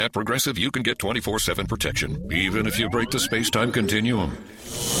At Progressive, you can get 24/7 protection, even if you break the space-time continuum.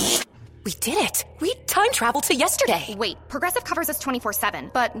 We did it! We time traveled to yesterday! Wait, Progressive covers us 24/7,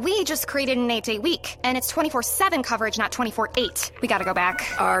 but we just created an 8-day week, and it's 24/7 coverage, not 24/8. We gotta go back.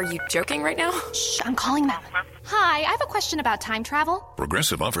 Are you joking right now? Shh, I'm calling them. Hi, I have a question about time travel.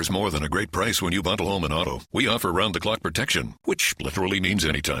 Progressive offers more than a great price when you bundle home and auto. We offer round-the-clock protection, which literally means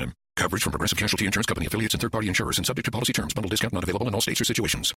anytime. Coverage from Progressive Casualty Insurance Company, affiliates, and third-party insurers, and subject to policy terms. Bundle discount not available in all states or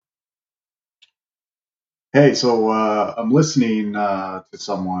situations. Hey, so I'm listening to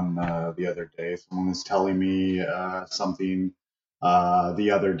someone the other day. Someone was telling me something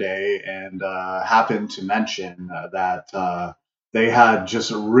the other day, and happened to mention that they had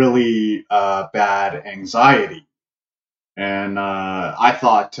just really bad anxiety. And I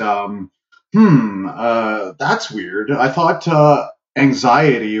thought, that's weird. I thought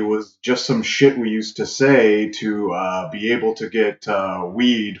anxiety was just some shit we used to say to be able to get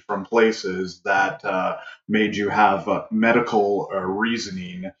weed from places that made you have medical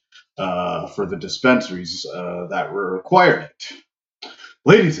reasoning for the dispensaries that required it.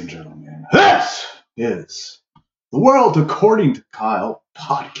 Ladies and gentlemen, this is the World According to Kyle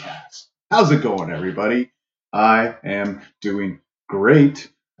podcast. How's it going, everybody? I am doing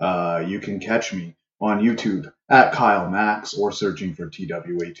great. You can catch me on YouTube at Kyle Max or searching for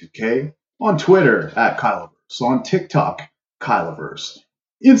TWA2K, on Twitter at Kyleverse, on TikTok, Kyleverse,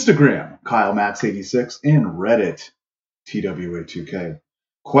 Instagram, KyleMax86, and Reddit, TWA2K.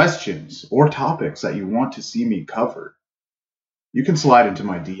 Questions or topics that you want to see me cover, you can slide into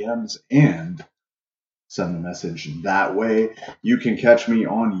my DMs and send the message that way. You can catch me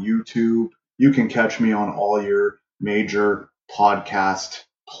on YouTube. You can catch me on all your major podcast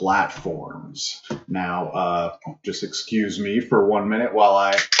platforms. Now, just excuse me for 1 minute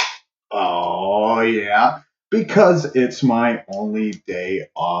while because it's my only day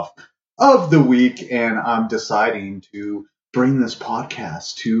off of the week, and I'm deciding to bring this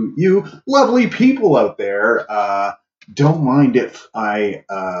podcast to you lovely people out there. Don't mind if I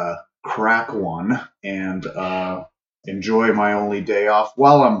crack one and enjoy my only day off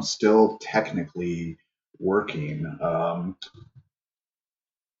while I'm still technically working.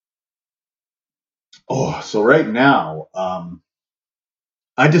 So right now,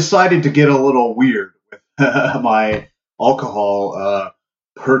 I decided to get a little weird with my alcohol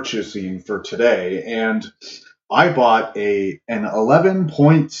purchasing for today, and I bought an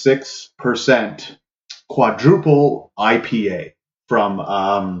 11.6% quadruple IPA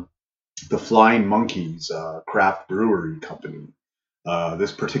from the Flying Monkeys craft brewery company.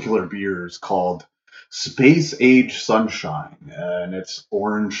 This particular beer is called Space Age Sunshine, and it's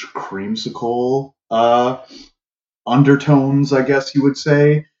orange creamsicle undertones, I guess you would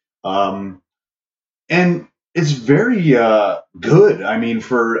say. And it's very good. I mean,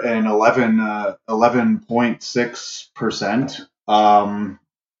 for an 11.6%,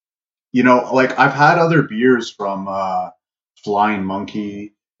 like I've had other beers from Flying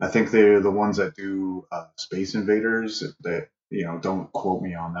Monkey. I think they're the ones that do Space Invaders. That, don't quote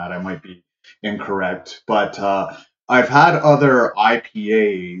me on that. I might be incorrect, but I've had other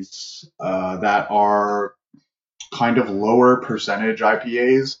IPAs that are kind of lower percentage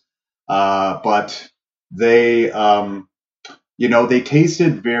IPAs, but they, they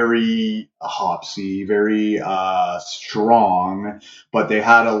tasted very hopsy, very strong, but they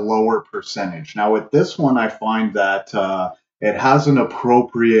had a lower percentage. Now with this one, I find that it has an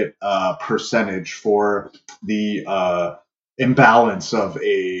appropriate percentage for the imbalance of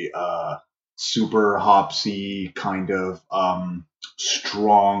a super hopsy kind of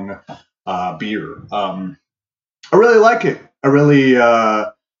strong beer. I really like it. I really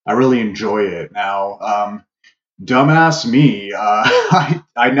enjoy it. Now, dumbass me, I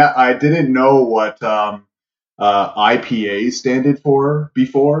didn't know what IPA standard for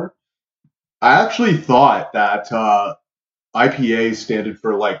before. I actually thought that IPA standard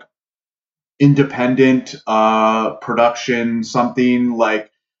for like independent production, something like.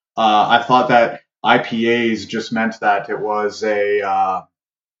 I thought that IPAs just meant that it was a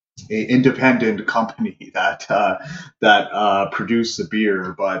independent company that produced the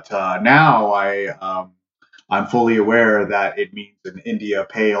beer, but now I'm fully aware that it means an India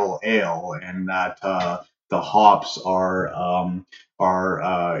Pale Ale, and that the hops are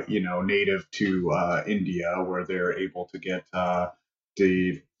native to India, where they're able to get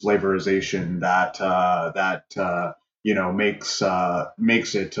the flavorization that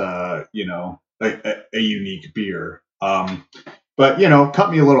makes it a unique beer. But,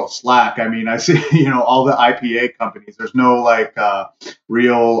 cut me a little slack. I mean, I see, all the IPA companies, there's no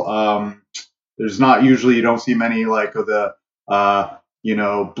real, there's not usually, you don't see many like of the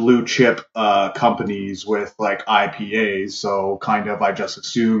blue chip companies with like IPAs. So kind of I just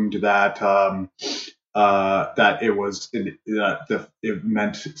assumed that that it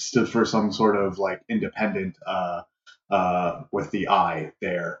meant stood for some sort of like independent with the I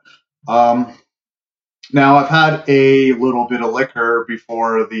there. Now I've had a little bit of liquor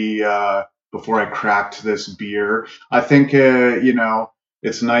before I cracked this beer. I think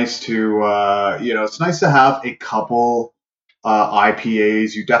it's nice to have a couple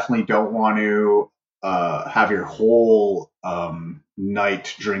IPAs. You definitely don't want to have your whole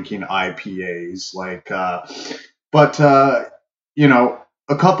night drinking IPAs.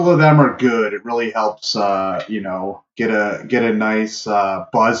 A couple of them are good. It really helps get a nice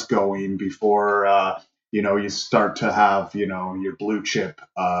buzz going before you start to have your blue chip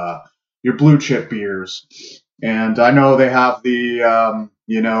beers. And I know they have the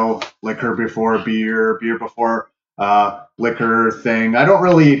liquor before beer before liquor thing. I don't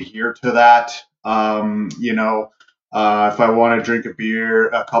really adhere to that. If I want to drink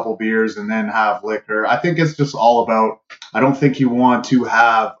a couple beers and then have liquor, I think it's just all about. I don't think you want to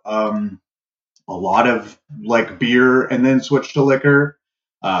have a lot of like beer and then switch to liquor.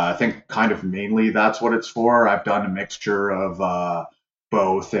 I think kind of mainly that's what it's for. I've done a mixture of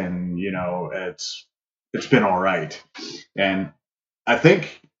both, and it's been all right. And I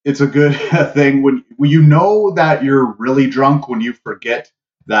think it's a good thing when you know that you're really drunk when you forget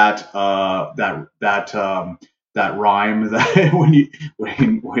that that rhyme that when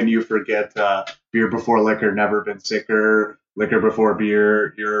you forget beer before liquor, never been sicker. Liquor before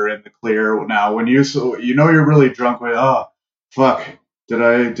beer, you're in the clear. Now, when you're really drunk, oh fuck, did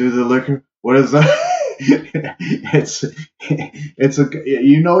I do the liquor? What is that?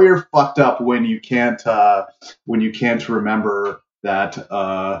 You're fucked up when you can't remember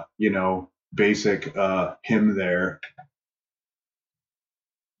that basic hymn there.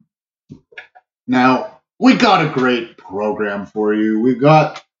 Now, we got a great program for you. We've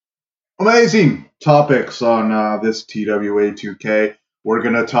got amazing topics on this TWA2K. We're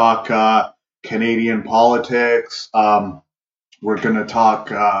going to talk Canadian politics. We're going to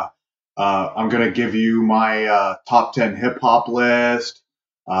talk, I'm going to give you my top 10 hip hop list.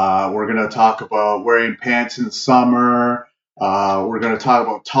 We're going to talk about wearing pants in summer. We're going to talk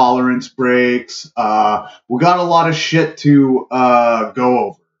about tolerance breaks. We got a lot of shit to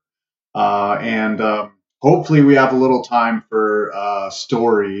go over. And hopefully we have a little time for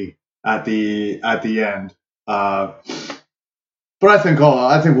story at the end. But I think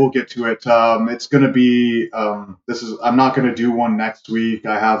we'll get to it. It's going to be I'm not going to do one next week.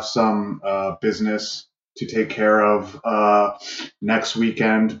 I have some business to take care of next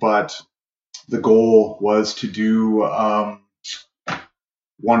weekend, but the goal was to do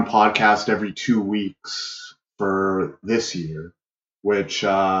one podcast every 2 weeks for this year, which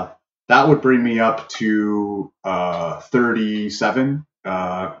that would bring me up to 37,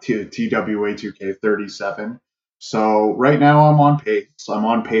 TWA2K 37. So right now I'm on pace. I'm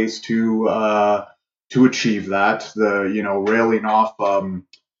on pace to achieve that. Railing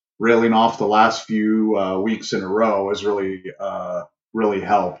off the last few weeks in a row has really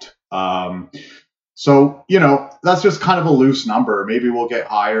helped. So, that's just kind of a loose number. Maybe we'll get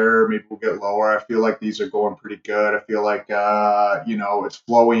higher, maybe we'll get lower. I feel like these are going pretty good. I feel like, it's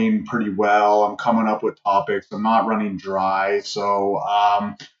flowing pretty well. I'm coming up with topics. I'm not running dry. So,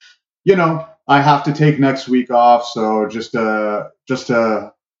 I have to take next week off. So just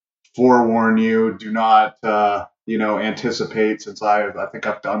to forewarn you, do not, anticipate, since I think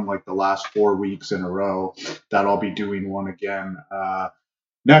I've done like the last 4 weeks in a row, that I'll be doing one again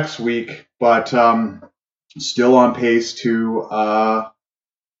next week, but still on pace to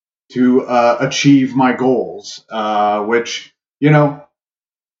achieve my goals, which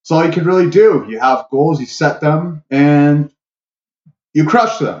it's all you can really do. You have goals, you set them, and you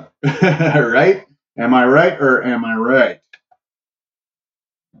crush them. Right? Am I right or am I right?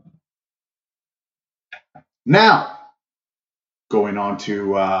 Now, going on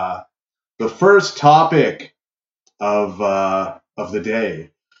to the first topic of the day.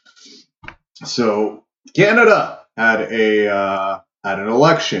 So Canada had an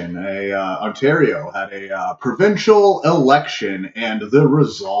election. Ontario had a provincial election, and the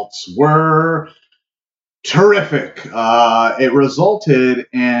results were terrific. It resulted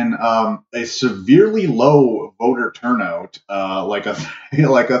in a severely low voter turnout, like a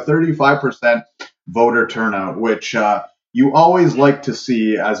 35% voter turnout, which you always like to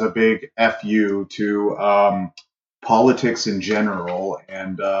see as a big FU to politics in general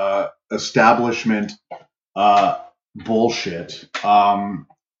and establishment bullshit.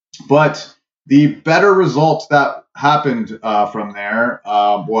 But The better results that happened from there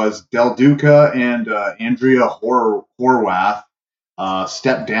was Del Duca and Andrea Horwath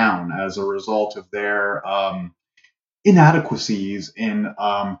stepped down as a result of their inadequacies in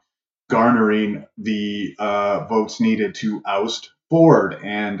garnering the votes needed to oust Ford.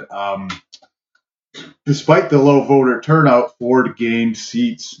 And despite the low voter turnout, Ford gained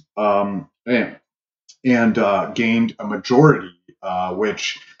seats and gained a majority,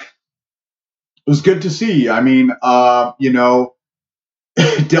 which was good to see. I mean,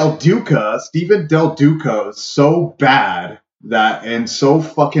 Stephen Del Duca is so bad that and so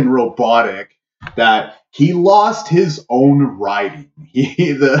fucking robotic that he lost his own riding.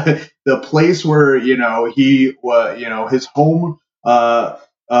 The place where he was his home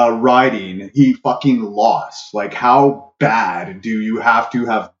riding, he fucking lost. Like, how bad do you have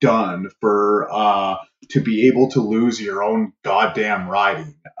done for to be able to lose your own goddamn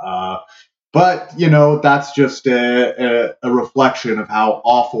riding? But, that's just a reflection of how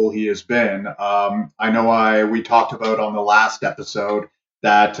awful he has been. I know we talked about on the last episode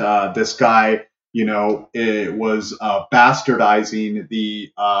that this guy, it was bastardizing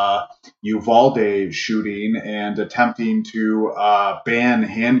the Uvalde shooting and attempting to ban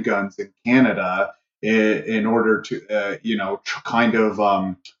handguns in Canada in order to, kind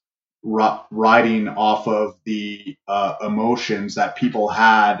of riding off of the emotions that people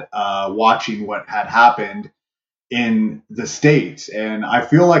had watching what had happened in the States. And I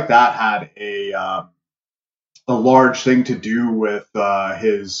feel like that had a large thing to do with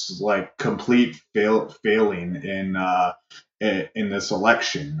his like complete failing in this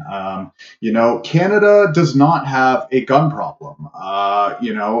election. Canada does not have a gun problem.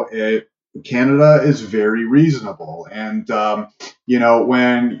 Canada is very reasonable. And,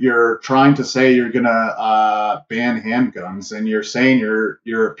 when you're trying to say you're going to ban handguns and you're saying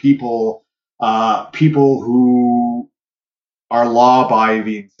you're people who are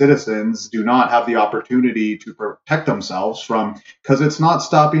law-abiding citizens do not have the opportunity to protect themselves because it's not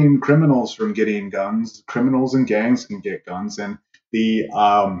stopping criminals from getting guns. Criminals and gangs can get guns. And the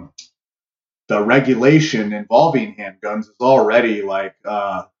regulation involving handguns is already like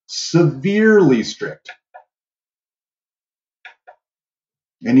severely strict.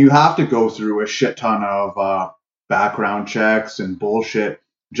 And you have to go through a shit ton of background checks and bullshit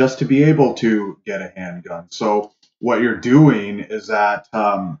just to be able to get a handgun. So what you're doing is that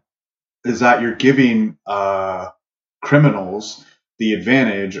you're giving criminals the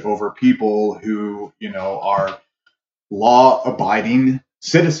advantage over people who, are law-abiding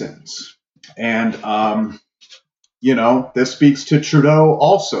citizens. And this speaks to Trudeau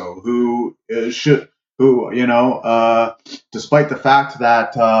also, who despite the fact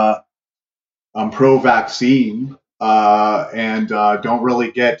that I'm pro-vaccine and don't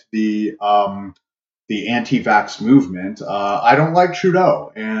really get the anti-vax movement, I don't like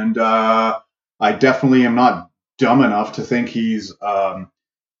Trudeau, and I definitely am not dumb enough to think he's a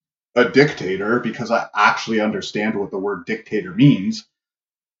dictator, because I actually understand what the word dictator means.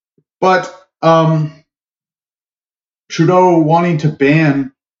 But Trudeau wanting to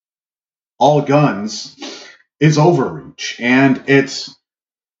ban all guns is overreach, and it's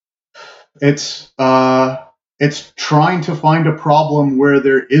trying to find a problem where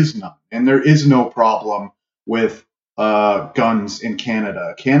there is none, and there is no problem with guns in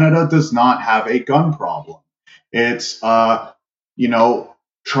Canada. Canada does not have a gun problem. It's trying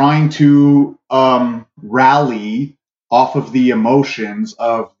to rally off of the emotions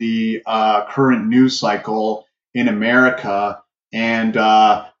of the current news cycle in America and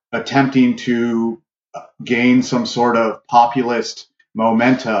attempting to gain some sort of populist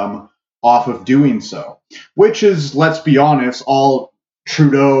momentum off of doing so, which is, let's be honest, all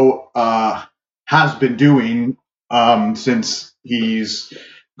Trudeau has been doing since he's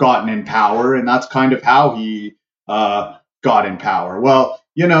gotten in power, and that's kind of how he got in power. Well,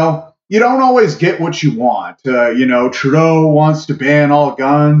 you don't always get what you want. Trudeau wants to ban all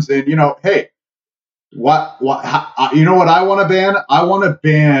guns, and hey, what I want to ban? I want to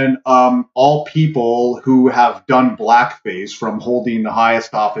ban all people who have done blackface from holding the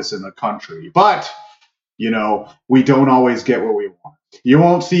highest office in the country. But we don't always get what we want. You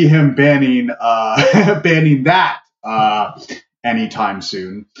won't see him banning that anytime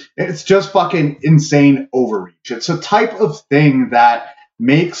soon. It's just fucking insane overreach. It's a type of thing that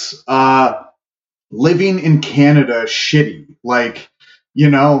makes living in Canada shitty. Like,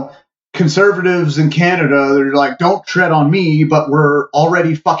 conservatives in Canada, they're like, don't tread on me, but we're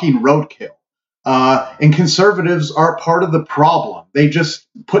already fucking roadkill. And conservatives are part of the problem. They just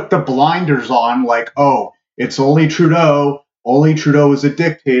put the blinders on like, oh, it's only Trudeau. Only Trudeau is a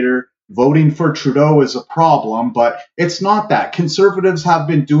dictator. voting for Trudeau is a problem, but it's not that. Conservatives have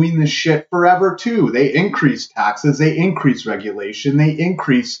been doing this shit forever too. They increase taxes, they increase regulation, they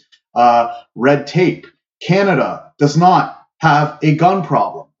increase red tape. Canada does not have a gun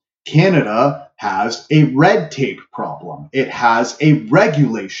problem. Canada has a red tape problem. It has a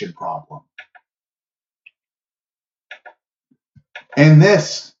regulation problem. And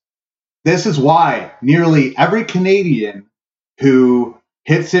this is why nearly every Canadian who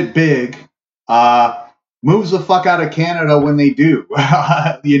hits it big moves the fuck out of Canada when they do.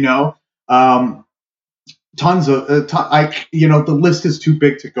 Tons of the list is too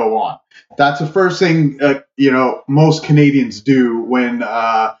big to go on. That's the first thing most Canadians do when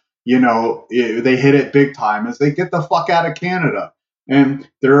they hit it big time is they get the fuck out of Canada. And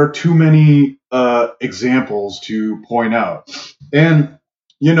there are too many examples to point out. And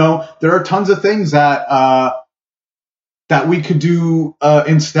there are tons of things that we could do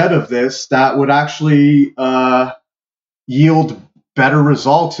instead of this that would actually yield better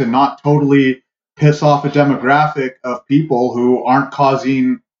results and not totally piss off a demographic of people who aren't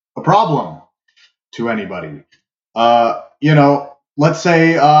causing a problem to anybody. Let's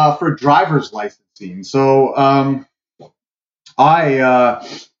say for driver's licensing. So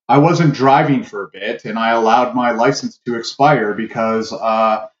I wasn't driving for a bit, and I allowed my license to expire because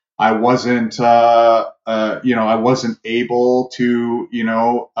I wasn't able to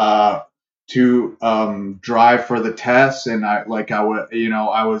drive for the tests, and I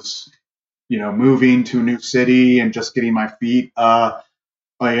was moving to a new city and just getting my feet on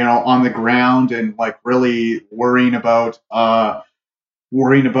the ground, and like really worrying about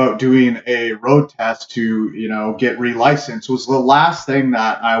doing a road test to get relicensed was the last thing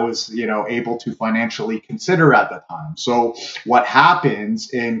that I was able to financially consider at the time. So what happens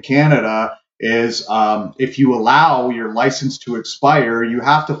in Canada is if you allow your license to expire, you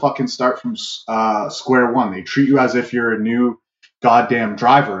have to fucking start from square one. They treat you as if you're a new goddamn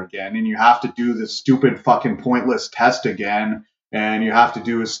driver again, and you have to do this stupid fucking pointless test again, and you have to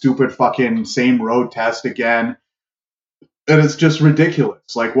do a stupid fucking same road test again. And it's just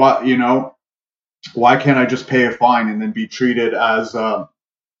ridiculous. Like, what, why can't I just pay a fine and then be treated as the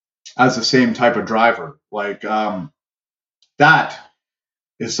same type of driver? Like, that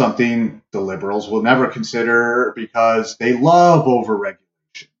is something the Liberals will never consider because they love overregulation.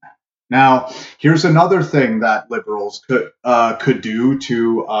 Now, here's another thing that Liberals could do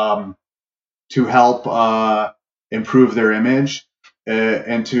to help improve their image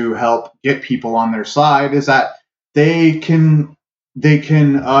and to help get people on their side is that they can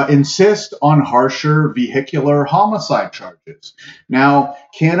insist on harsher vehicular homicide charges. Now,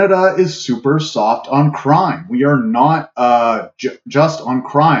 Canada is super soft on crime. We are not just on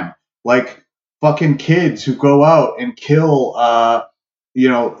crime. Like fucking kids who go out and kill,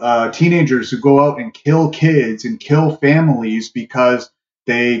 teenagers who go out and kill kids and kill families because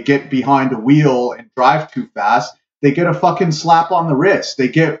they get behind a wheel and drive too fast. They get a fucking slap on the wrist. They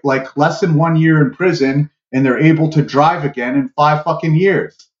get like less than 1 year in prison, and they're able to drive again in 5 fucking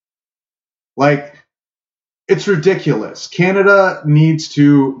years. Like, it's ridiculous. Canada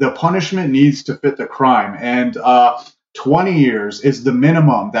the punishment needs to fit the crime, and 20 years is the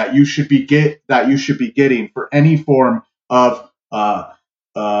minimum that you should be getting for any form of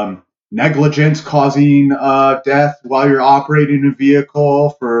negligence causing death while you're operating a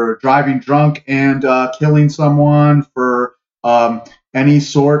vehicle, for driving drunk and killing someone, for any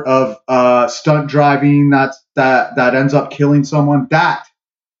sort of stunt driving that ends up killing someone. That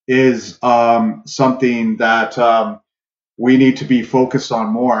is something that we need to be focused on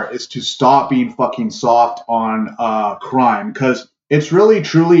more, is to stop being fucking soft on crime, because it's really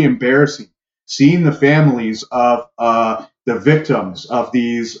truly embarrassing seeing the families of the victims of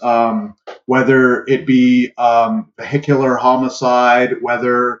these, whether it be vehicular homicide,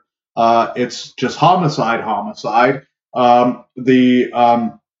 whether it's just homicide.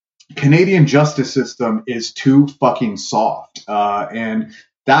 The Canadian justice system is too fucking soft, and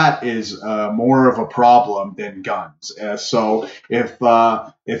that is more of a problem than guns. So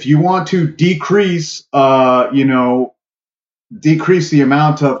if you want to decrease the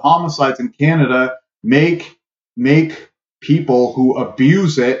amount of homicides in Canada, make people who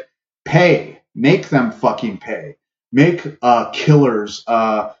abuse it pay. Make them fucking pay. Make killers,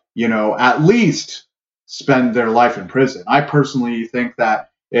 at least spend their life in prison. I personally think that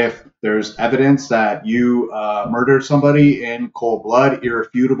if there's evidence that you murdered somebody in cold blood,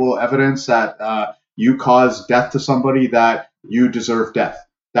 irrefutable evidence that you caused death to somebody, that you deserve death.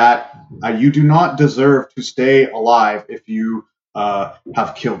 That you do not deserve to stay alive if you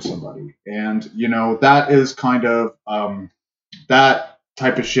have killed somebody. And, that is kind of, that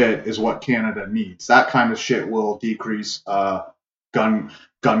type of shit is what Canada needs. That kind of shit will decrease gun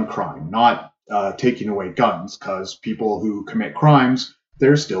crime, not taking away guns, because people who commit crimes,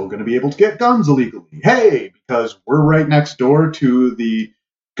 they're still going to be able to get guns illegally. Hey, because we're right next door to the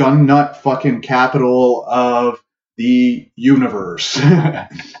gun nut fucking capital of the universe.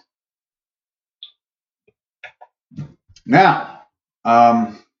 Now,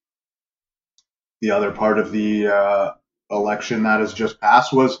 the other part of the election that has just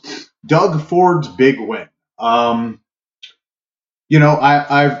passed was Doug Ford's big win. I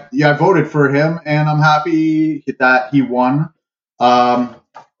voted for him, and I'm happy that he won. I've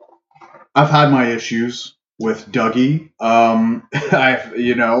had my issues with Dougie.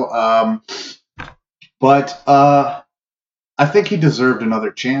 But I think he deserved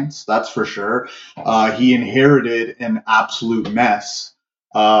another chance. That's for sure. He inherited an absolute mess,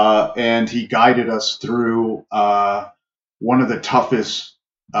 and he guided us through one of the toughest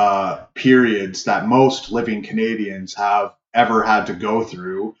periods that most living Canadians have ever had to go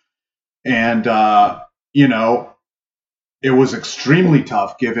through. And, it was extremely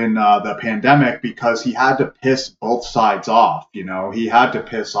tough given the pandemic, because he had to piss both sides off. He had to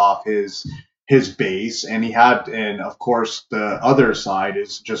piss off his base, and of course the other side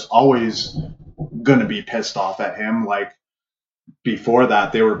is just always going to be pissed off at him. Like before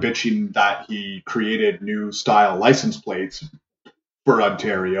that, they were bitching that he created new style license plates for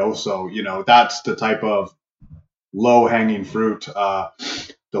Ontario. So, that's the type of low hanging fruit the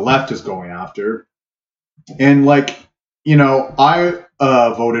left is going after. And I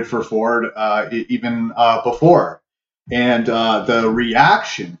voted for Ford even before. And the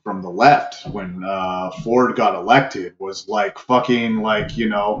reaction from the left when Ford got elected was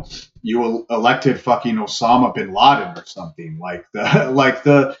you elected fucking Osama bin Laden or something. But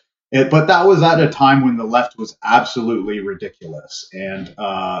that was at a time when the left was absolutely ridiculous. And,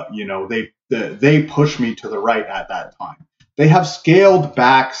 they pushed me to the right at that time. They have scaled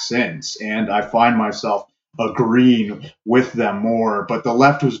back since, and I find myself agreeing with them more. But the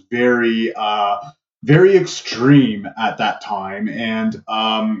left was very extreme at that time, and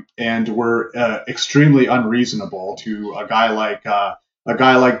were extremely unreasonable to a guy like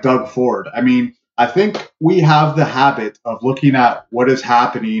Doug Ford. I mean, I think we have the habit of looking at what is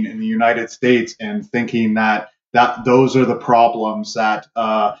happening in the United States and thinking that those are the problems that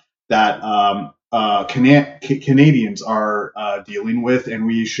Canadians are dealing with, and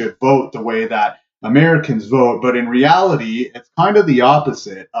we should vote the way that Americans vote. But in reality, it's kind of the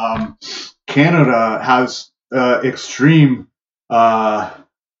opposite. Canada has extreme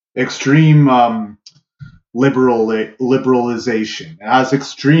liberalization. It has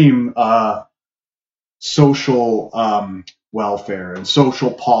extreme social welfare and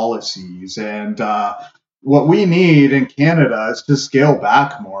social policies. And what we need in Canada is to scale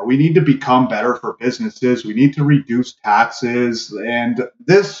back more. We need to become better for businesses. We need to reduce taxes. And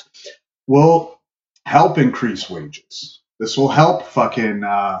this will help increase wages. This will help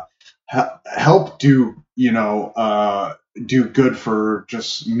help do good for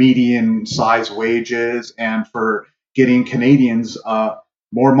just median size wages, and for getting Canadians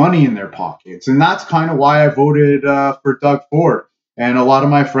more money in their pockets. And that's kind of why I voted for Doug Ford. And a lot of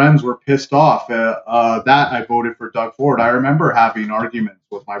my friends were pissed off that I voted for Doug Ford. I remember having arguments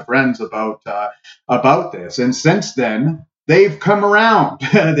with my friends about this. And since then, they've come around.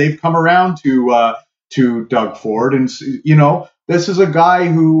 They've come around to Doug Ford. And, this is a guy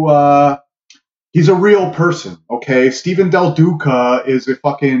who he's a real person, okay? Stephen Del Duca is a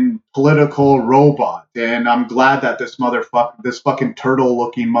fucking political robot, and I'm glad that this fucking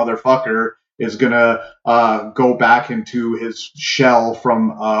turtle-looking motherfucker is gonna go back into his shell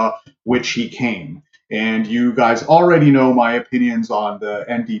from which he came. And you guys already know my opinions on the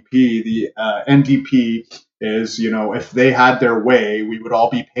NDP. The NDP is, if they had their way, we would all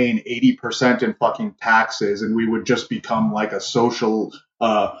be paying 80% in fucking taxes, and we would just become like a social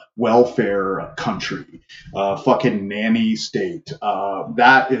welfare country, fucking nanny state.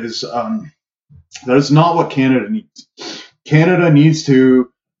 That is not what Canada needs. Canada needs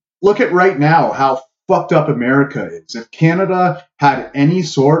to look at right now how fucked up America is. If Canada had any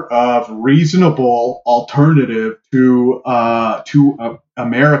sort of reasonable alternative to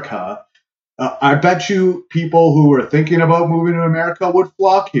America, I bet you people who are thinking about moving to America would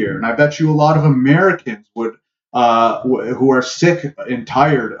flock here, and I bet you a lot of Americans would, who are sick and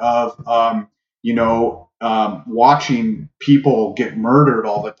tired of, watching people get murdered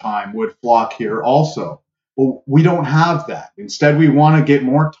all the time, would flock here also. Well, we don't have that. Instead, we want to get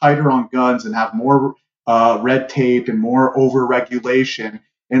more tighter on guns and have more red tape and more over-regulation,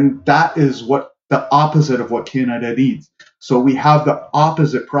 and that is what the opposite of what Canada needs. So we have the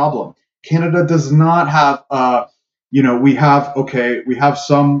opposite problem. Canada does not have, we have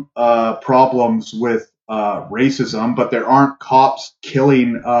some problems with racism, but there aren't cops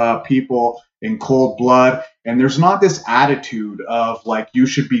killing people in cold blood. And there's not this attitude of like, you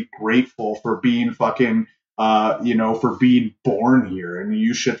should be grateful for being fucking, for being born here. And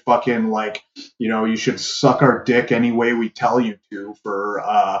you should fucking like, you should suck our dick any way we tell you to for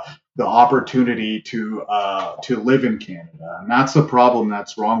the opportunity to live in Canada. And that's the problem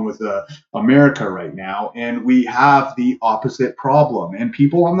that's wrong with America right now. And we have the opposite problem. And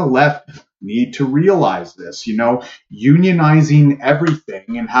people on the left need to realize this, unionizing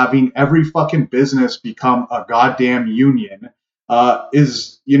everything and having every fucking business become a goddamn union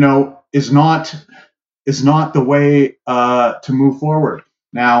is not the way to move forward.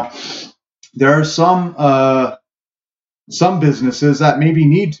 Now, there are some businesses that maybe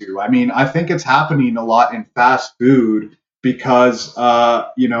need to. I mean, I think it's happening a lot in fast food because,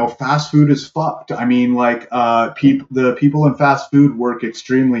 fast food is fucked. I mean, like, the people in fast food work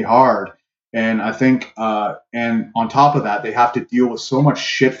extremely hard. And I think, and on top of that, they have to deal with so much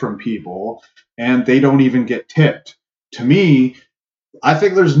shit from people and they don't even get tipped. To me, I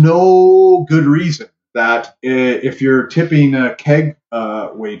think there's no good reason that if you're tipping a keg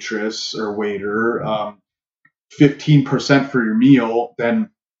waitress or waiter 15% for your meal, then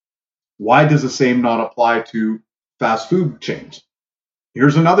why does the same not apply to fast food chains?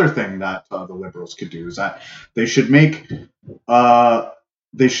 Here's another thing that the Liberals could do is that they should make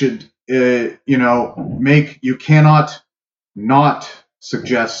you cannot not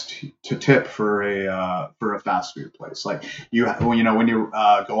suggest to tip for a fast food place. Like when you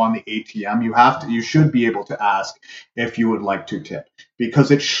go on the ATM, you should be able to ask if you would like to tip,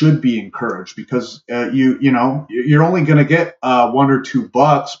 because it should be encouraged, because you're only going to get $1 or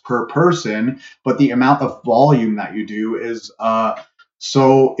 $2 per person, but the amount of volume that you do is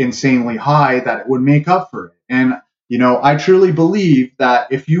so insanely high that it would make up for it. And I truly believe that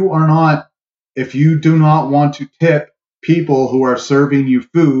if you do not want to tip people who are serving you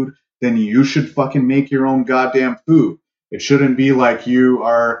food, then you should fucking make your own goddamn food. It shouldn't be like you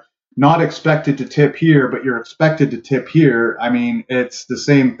are not expected to tip here, but you're expected to tip here. I mean, it's the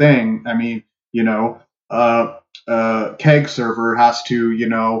same thing. I mean, keg server has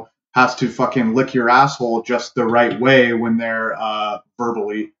to fucking lick your asshole just the right way when they're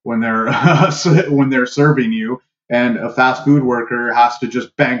verbally, when they're serving you. And a fast food worker has to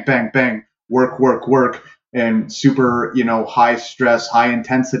just bang, bang, bang, work, and super, high stress, high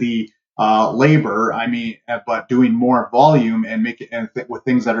intensity labor. I mean, but doing more volume and with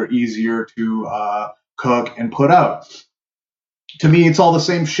things that are easier to cook and put out. To me, it's all the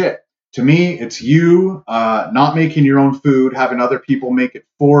same shit. To me, it's you not making your own food, having other people make it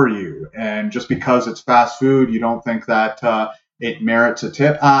for you. And just because it's fast food, you don't think that it merits a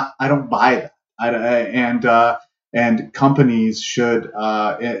tip. I don't buy that. And companies should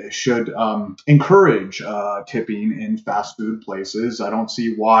encourage tipping in fast food places. I don't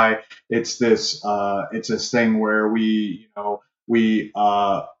see why it's this thing where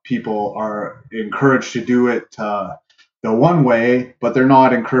people are encouraged to do it the one way, but they're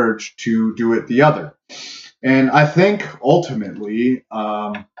not encouraged to do it the other. And I think ultimately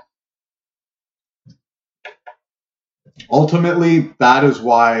that is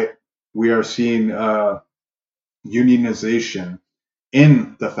why we are seeing unionization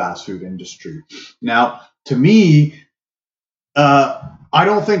in the fast food industry. Now, to me, I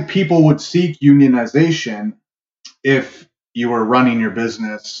don't think people would seek unionization if you were running your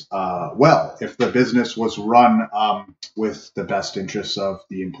business well, if the business was run with the best interests of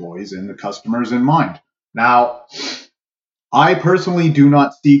the employees and the customers in mind. Now, I personally do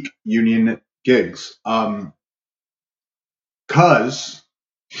not seek union gigs because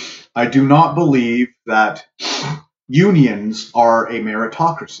I do not believe that unions are a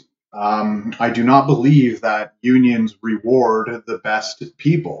meritocracy. I do not believe that unions reward the best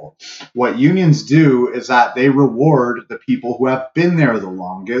people. What unions do is that they reward the people who have been there the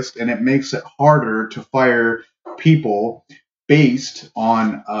longest, and it makes it harder to fire people based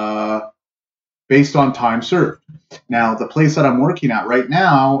on time served. Now, the place that I'm working at right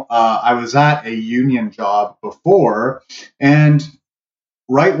now, I was at a union job before, and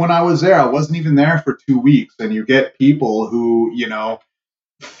right when I was there, I wasn't even there for 2 weeks, and you get people who,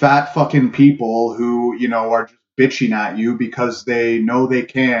 fat fucking people who, are just bitching at you because they know they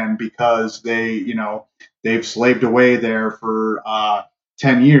can, because they've slaved away there for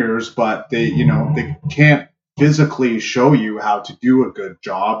 10 years, but they can't physically show you how to do a good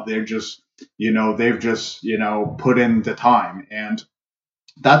job. They're just, they've just, put in the time. And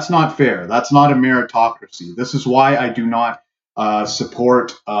That's not fair. That's not a meritocracy. This is why I do not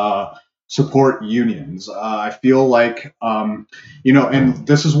support unions. I feel like and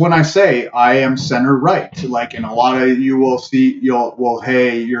this is when I say I am center right. Like, and a lot of you will see,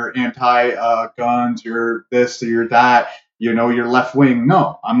 hey, you're anti guns, you're this, you're that. You're left wing.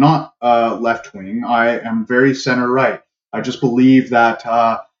 No, I'm not left wing. I am very center right. I just believe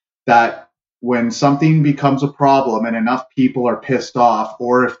that when something becomes a problem and enough people are pissed off,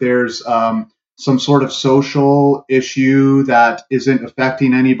 or if there's some sort of social issue that isn't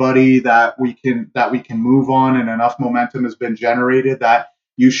affecting anybody, that we can move on, and enough momentum has been generated, that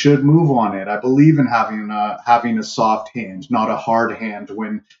you should move on it. I believe in having a soft hand, not a hard hand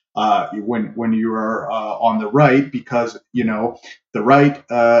when you are on the right, because the right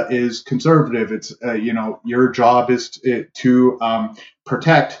is conservative. It's your job is to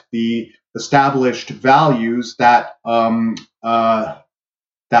protect the established values that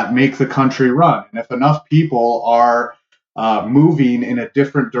make the country run. And if enough people are moving in a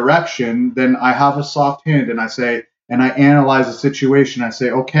different direction, then I have a soft hand, and I analyze the situation. I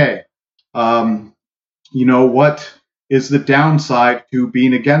say, okay, what is the downside to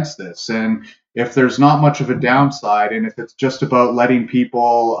being against this? And if there's not much of a downside, and if it's just about letting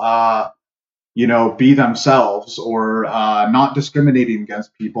people be themselves, or not discriminating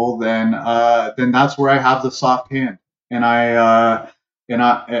against people, then that's where I have the soft hand, and I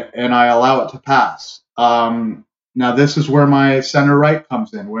allow it to pass. Now, this is where my center right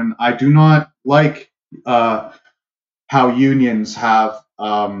comes in, when I do not like how unions have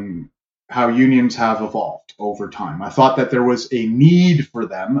evolved over time. I thought that there was a need for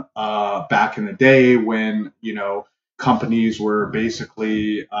them back in the day, when companies were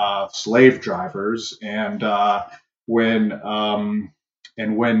basically slave drivers, and when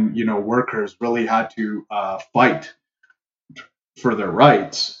workers really had to fight for their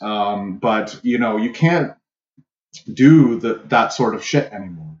rights. But you can't do that sort of shit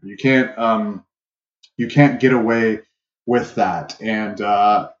anymore. You can't get away with that. And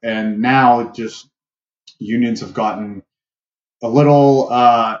now just unions have gotten a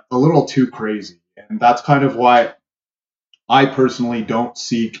little too crazy, and that's kind of why I personally don't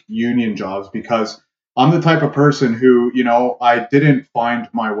seek union jobs, because I'm the type of person who, I didn't find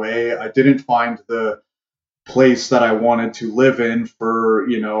my way. I didn't find the place that I wanted to live in for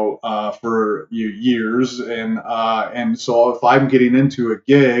years, and so if I'm getting into a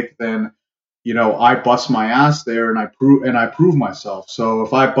gig, then I bust my ass there, and I prove myself. So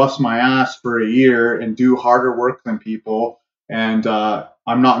if I bust my ass for a year and do harder work than people, and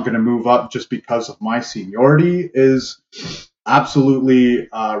I'm not going to move up just because of my seniority, is absolutely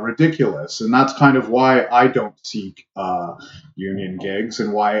ridiculous. And that's kind of why I don't seek union gigs,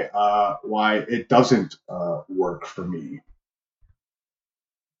 and why it doesn't work for me.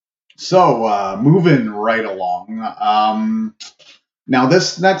 So moving right along. Now,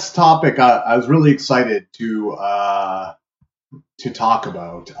 this next topic, I was really excited to talk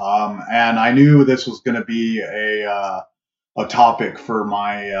about, and I knew this was going to be a topic for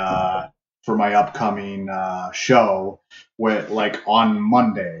my upcoming show, on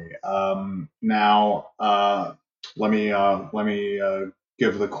Monday. Now, let me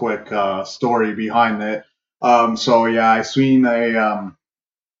give the quick story behind it. So yeah, I seen a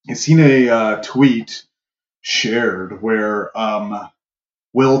tweet shared where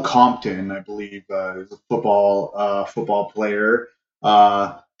Will Compton, I believe, is a football player,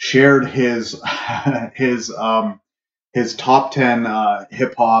 shared his his top 10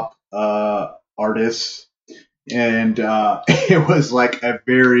 hip hop artists, and it was like a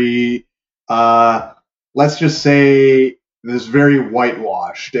very let's just say it was very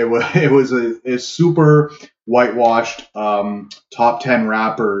whitewashed. It was a super whitewashed top 10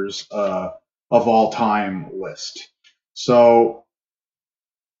 rappers of all time list. So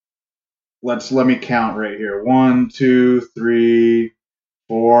let me count right here. 1, 2, 3,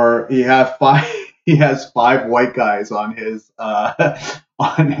 4. He has 5 white guys on his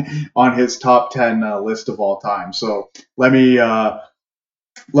on his top 10 list of all time. So let me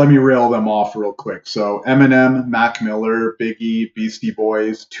reel them off real quick. So Eminem, Mac Miller, Biggie, Beastie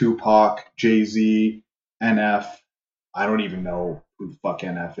Boys, Tupac, Jay-Z, NF. I don't even know who the fuck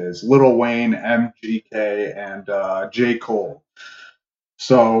NF is. Lil Wayne, MGK, and J. Cole.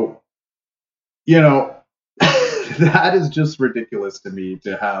 So, that is just ridiculous to me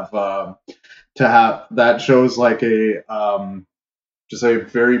to have that shows like a just a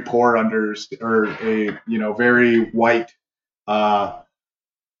very poor or a very white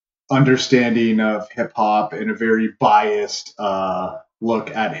understanding of hip hop, and a very biased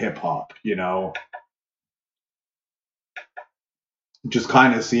look at hip hop. just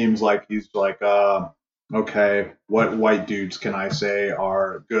kind of seems like he's like, okay, what white dudes can I say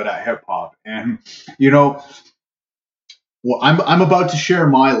are good at hip hop? And you know, well, I'm about to share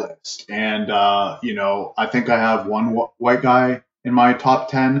my list, and I think I have one white guy in my top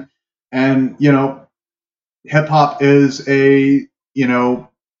 10, and hip hop is a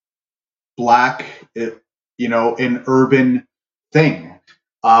black, an urban thing,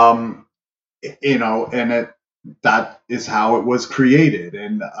 um, and that is how it was created,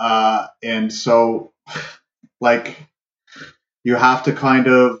 and so like you have to kind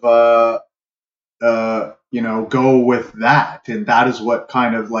of go with that, and that is what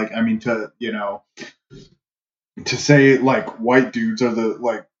kind of like I mean to say like white dudes are the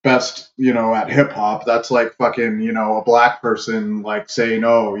like best at hip hop. That's like fucking a black person like saying,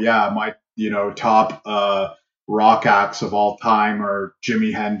 oh yeah, my top rock acts of all time are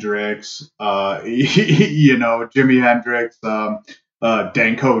Jimi Hendrix, Jimi Hendrix,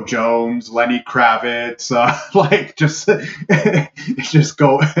 Danko Jones, Lenny Kravitz, like just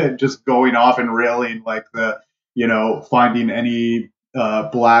going off and railing like the finding any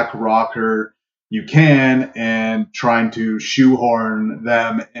black rocker you can and trying to shoehorn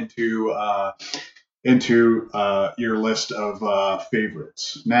them into your list of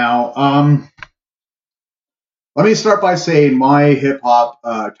favorites. Now, let me start by saying my hip hop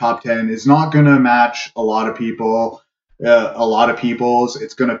top 10 is not going to match a lot of people's.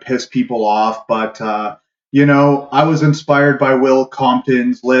 It's going to piss people off, but I was inspired by Will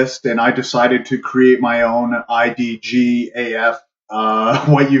Compton's list, and I decided to create my own IDGAF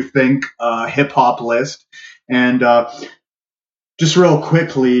what you think hip hop list. And just real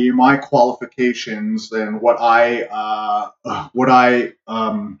quickly, my qualifications and what I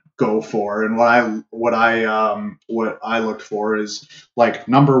go for, and what I looked for is like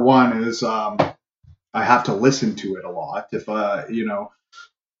number one is I have to listen to it a lot. If I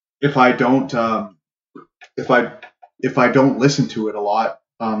don't listen to it a lot,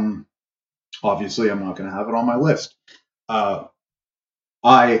 obviously I'm not going to have it on my list.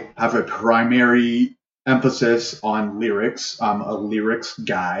 I have a primary emphasis on lyrics. I'm a lyrics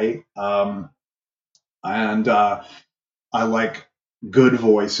guy, and I like good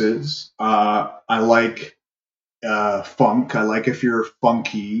voices. I like funk. I like if you're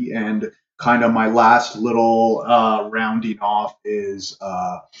funky, and kind of my last little rounding off is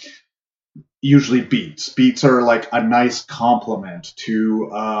usually beats. Beats are like a nice complement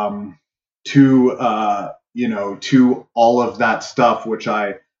to all of that stuff which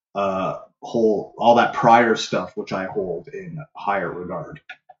I hold, all that prior stuff which I hold in higher regard.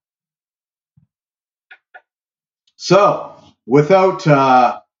 So, without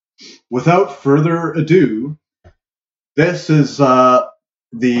further ado, this is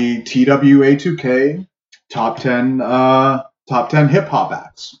the TWA2K top 10 hip hop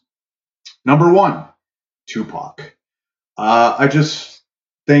acts. Number 1, Tupac. I just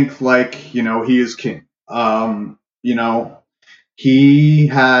think like he is king. He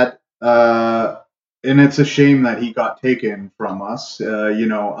had and it's a shame that he got taken from us.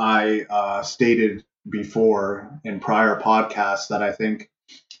 I stated before in prior podcasts that I think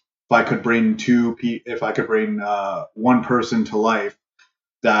if I could bring one person to life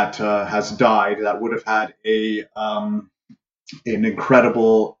that has died, that would have had an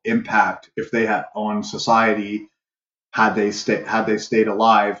incredible impact if they had on society had they stayed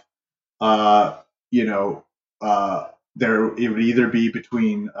alive. There it would either be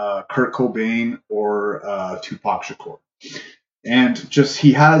between Kurt Cobain or Tupac Shakur. And just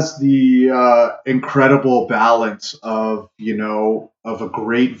he has the incredible balance of a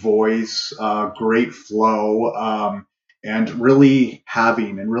great voice, great flow, and really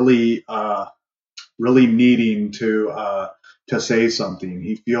having and really needing to say something.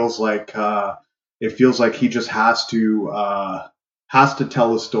 He feels like it feels like he just has to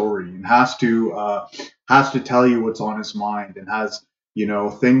tell a story, and has to tell you what's on his mind, and has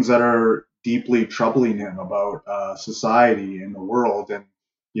things that are deeply troubling him about society and the world. And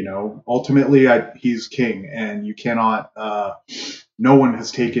ultimately he's king, and you cannot no one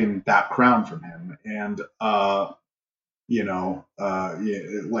has taken that crown from him. And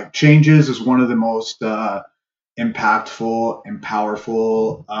like Changes is one of the most impactful and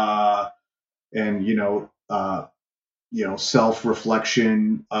powerful and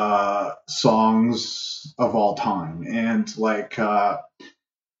self-reflection songs of all time. And like I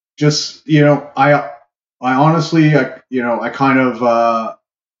honestly I kind of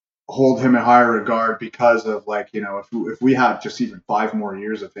hold him in higher regard because of like if we had just even 5 more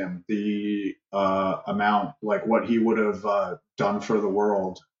years of him, the amount, like what he would have done for the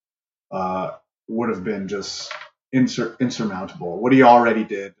world would have been just insurmountable. What he already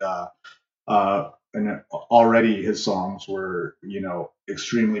did, and already his songs were,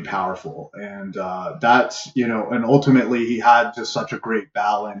 extremely powerful. And that's, and ultimately he had just such a great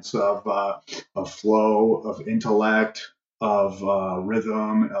balance of flow, of intellect, of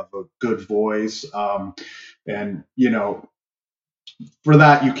rhythm, of a good voice. And, for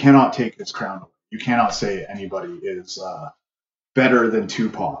that, you cannot take his crown away. You cannot say anybody is better than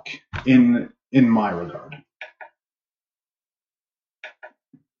Tupac in my regard.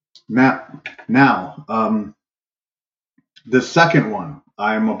 Now, the second one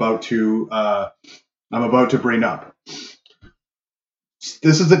I'm about to bring up.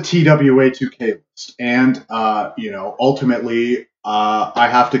 This is a TWA2K list, and ultimately, I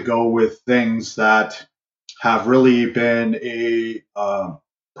have to go with things that have really been a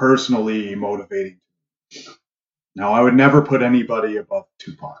personally motivating. Now, I would never put anybody above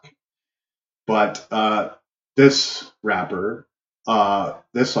Tupac, but this rapper,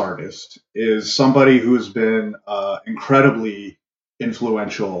 this artist, is somebody who's been incredibly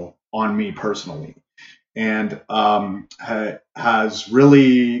influential on me personally, and has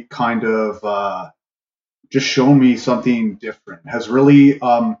really kind of just shown me something different, has really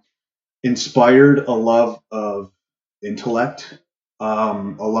inspired a love of intellect, a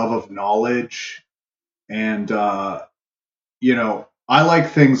love of knowledge, and I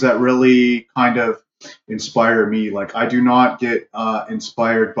like things that really kind of inspire me. Like, I do not get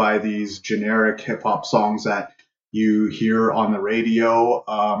inspired by these generic hip hop songs that you hear on the radio.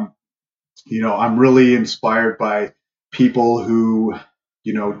 I'm really inspired by people who,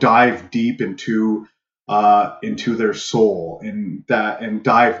 dive deep into their soul, and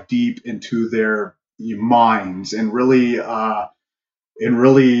dive deep into their minds, and really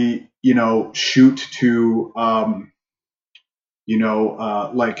shoot to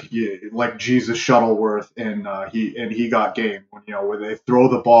like Jesus Shuttleworth and he got game, where they throw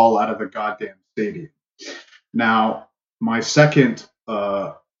the ball out of the goddamn stadium. Now, my second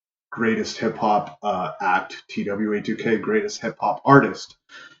greatest hip hop act, TWA2K, greatest hip hop artist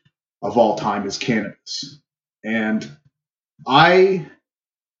of all time, is Cannabis, and I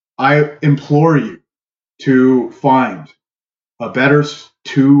implore you to find a better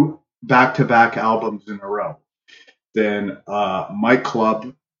two back-to-back albums in a row than Mike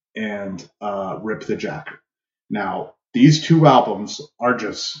Club and Rip the Jacker. Now, these two albums are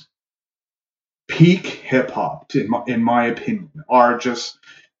just peak hip hop, in my opinion. Are just,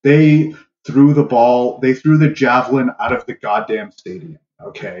 they threw the javelin out of the goddamn stadium.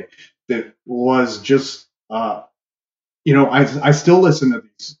 Okay, that was just I still listen to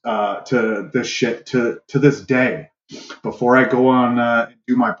these to this shit to this day. Before I go on and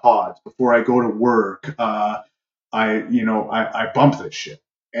do my pods, before I go to work, I bump this shit.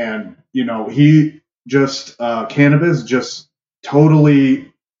 And he just Cannabis just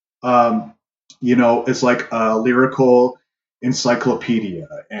totally is like a lyrical encyclopedia,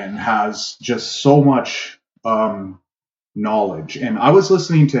 and has just so much knowledge. And I was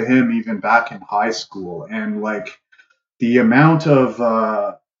listening to him even back in high school, and like the amount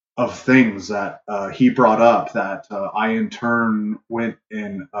of things that he brought up that I in turn went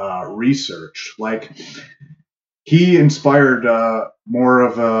and researched. Like, he inspired more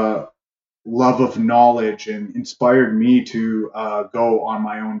of a love of knowledge, and inspired me to go on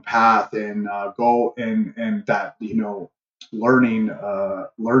my own path, and go and that learning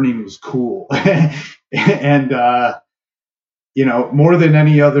was cool. And more than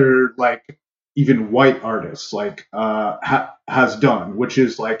any other, like, even white artists, like has done, which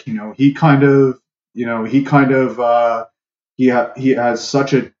is like, he has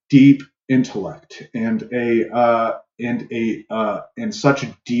such a deep intellect, and such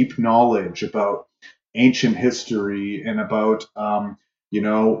a deep knowledge about ancient history, and about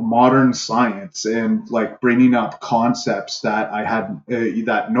modern science, and like bringing up concepts that I had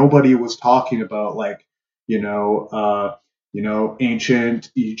that nobody was talking about, like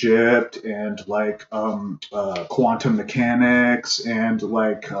ancient Egypt, and like quantum mechanics, and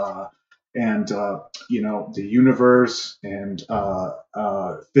like the universe, and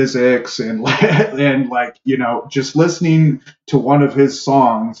physics, and and like just listening to one of his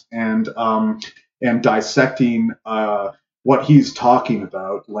songs, and dissecting what he's talking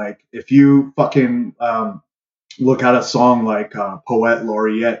about. Like, if you fucking look at a song like Poet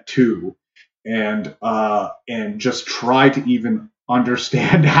Laureate 2, and just try to even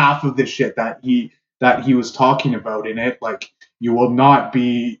understand half of the shit that he was talking about in it, like, you will not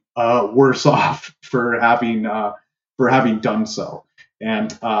be worse off for having done so.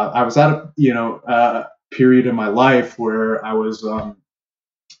 And I was at a period in my life where I was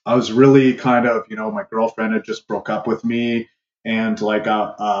I was really kind of, my girlfriend had just broke up with me, and like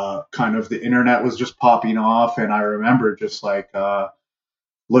kind of the internet was just popping off, and I remember just like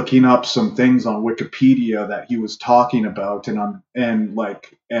looking up some things on Wikipedia that he was talking about, and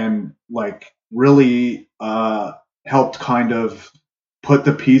really helped kind of put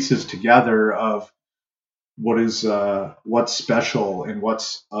the pieces together of what's special and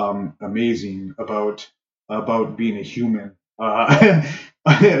what's amazing about being a human, on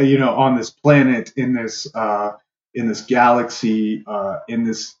this planet, in this galaxy, in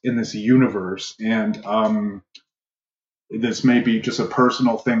this universe. And this may be just a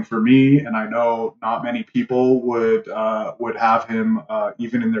personal thing for me, and I know not many people would have him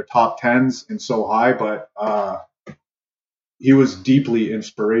even in their top tens and so high, but he was deeply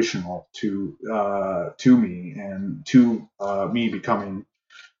inspirational to me, and to me becoming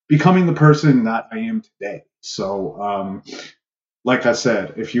the person that I am today. So, like I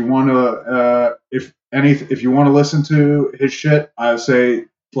said, if you want to if you want to listen to his shit, I would say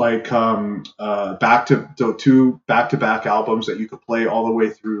like back to back albums that you could play all the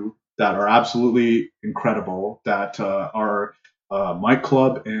way through that are absolutely incredible. That are Mike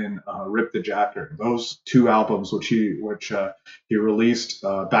Club and Rip the Jacker. Those two albums, which he released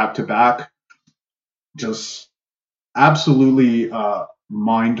back to back, just absolutely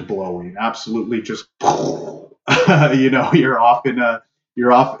mind blowing. Absolutely, just you're off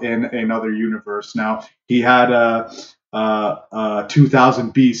in another universe. Now he had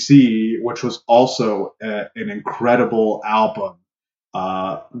 2000 BC, which was also an incredible album,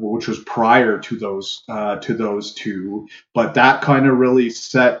 which was prior to those two, but that kind of really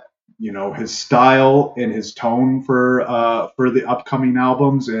set his style and his tone for the upcoming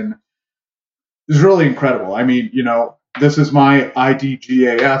albums, and it's really incredible. I mean, this is my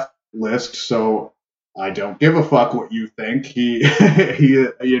IDGAF list, so I don't give a fuck what you think. He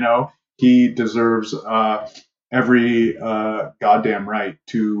deserves every goddamn right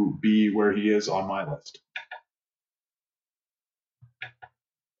to be where he is on my list.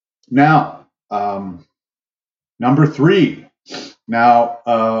 Now, number 3. Now,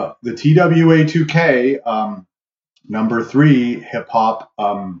 the TWA2K number 3 hip hop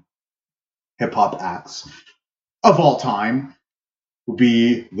acts of all time would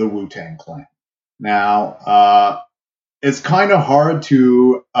be the Wu-Tang Clan. Now, it's kind of hard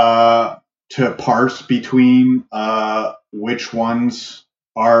to parse between which ones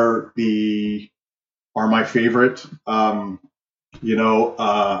are my favorite.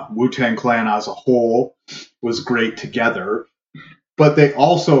 Wu-Tang Clan as a whole was great together, but they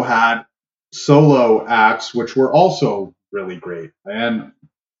also had solo acts which were also really great. And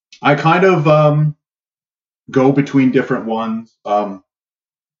I kind of go between different ones. I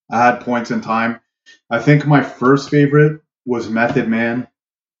had points in time. I think my first favorite was Method Man,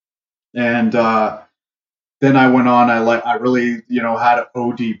 and then I went on. I really had an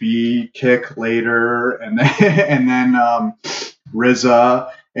ODB kick later, and then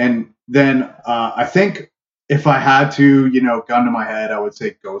RZA, and then I think if I had to gun to my head, I would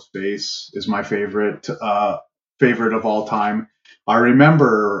say Ghostface is my favorite of all time. I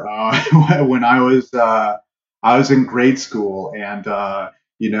remember when I was in grade school, and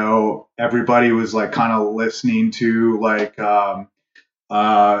everybody was like kind of listening to like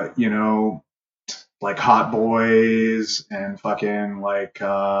Hot Boys and fucking like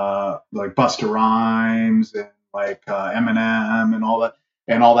Busta Rhymes and like Eminem and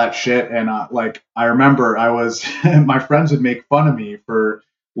all that shit. And I remember my friends would make fun of me for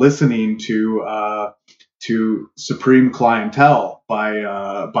listening to Supreme Clientele by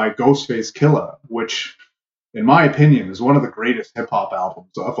Ghostface Killah, which in my opinion is one of the greatest hip hop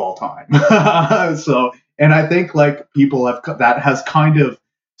albums of all time. So, and I think like people that has kind of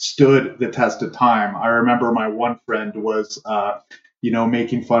stood the test of time. I remember my one friend was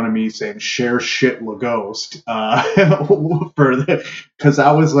making fun of me saying "share shit La Ghost" because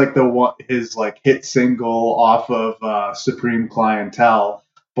that was like his like hit single off of Supreme Clientele.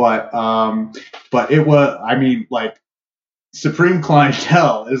 But it was, I mean, like Supreme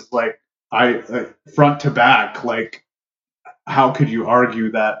Clientele is like front to back. Like, how could you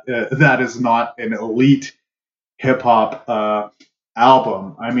argue that that is not an elite hip hop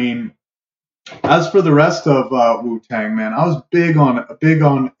album? I mean, as for the rest of Wu-Tang, man, I was big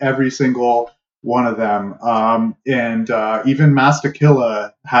on every single one of them. And even Master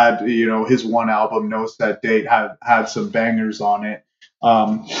Killa had, his one album, No Set Date, had some bangers on it.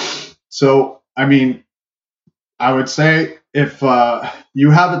 So, I mean, I would say if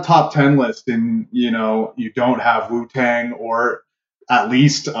you have a top 10 list and, you don't have Wu-Tang or at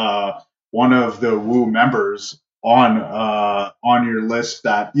least one of the Wu members on your list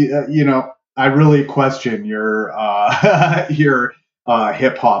that I really question your your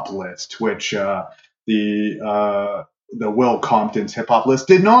hip hop list, which the Will Compton's hip hop list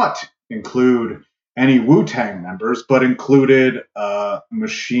did not include any Wu-Tang members, but included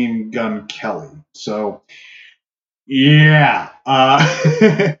Machine Gun Kelly. So yeah,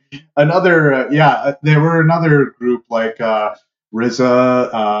 there were another group like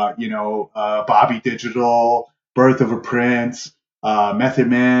RZA, Bobby Digital, Birth of a Prince, Method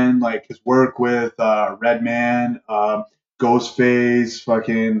Man, like his work with Redman, Ghostface,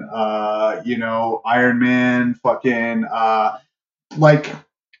 fucking, Iron Man, fucking, like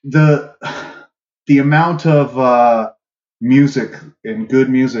the the amount of music and good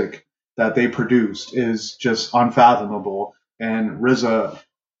music that they produced is just unfathomable. And RZA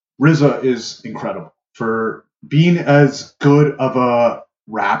is incredible for being as good of a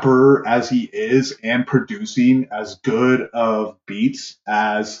rapper as he is and producing as good of beats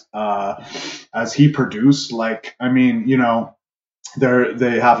as he produced. Like, I mean,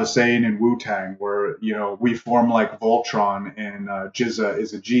 they have a saying in Wu-Tang where, we form like Voltron and Jizza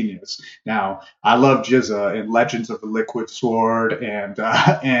is a genius. Now, I love Jizza and Legends of the Liquid Sword and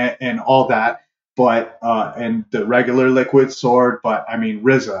and all that, but and the regular Liquid Sword, but I mean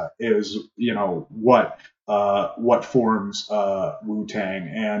RZA is, what forms Wu-Tang.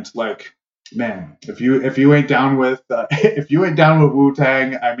 And like, man, if you ain't down with if you ain't down with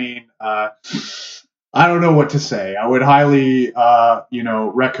Wu-Tang, I mean, I don't know what to say. I would highly,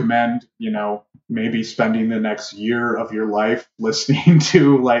 recommend, maybe spending the next year of your life listening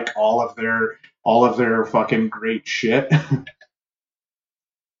to like all of their fucking great shit.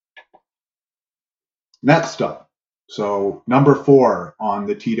 Next up, so number 4 on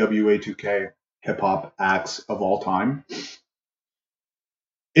the TWA2K hip hop acts of all time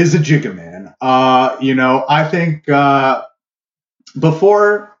is a Jigga Man. I think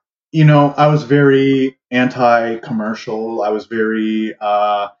before. I was very anti-commercial. I was very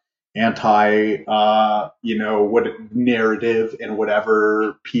anti, what narrative and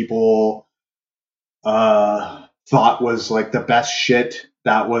whatever people thought was like the best shit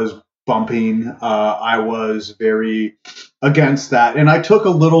that was bumping. I was very against that, and I took a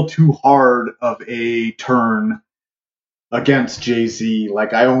little too hard of a turn against Jay-Z.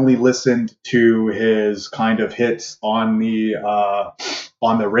 Like, I only listened to his kind of hits on the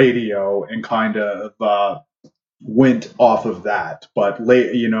radio and kind of went off of that. But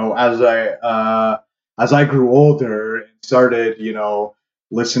late, as I grew older and started,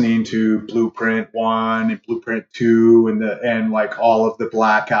 listening to Blueprint 1 and Blueprint 2 and like all of the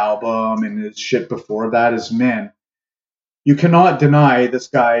Black Album and his shit before that, is, man, you cannot deny this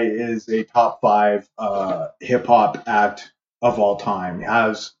guy is a top 5 hip hop act of all time.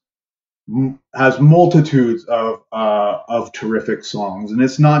 Has multitudes of terrific songs, and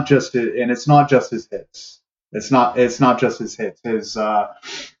it's not just his hits. It's not just his hits.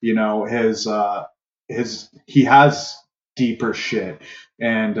 He has deeper shit,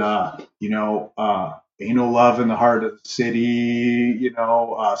 and Ain't No Love in the Heart of the City,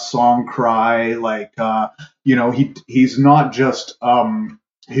 Song Cry, like, he's not just one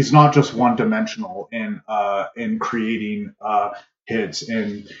dimensional in creating hits,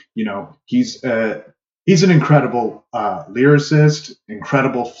 and he's an incredible lyricist,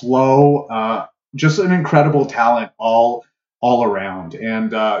 incredible flow, just an incredible talent all around.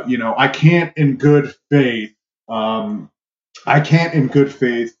 And I can't in good faith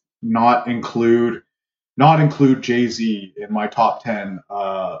not include Jay-Z in my top 10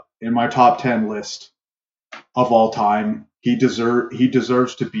 list of all time. He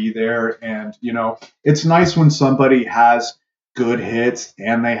deserves to be there. And it's nice when somebody has good hits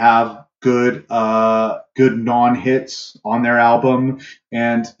and they have good non-hits on their album.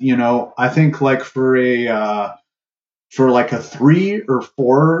 And I think like for a 3 or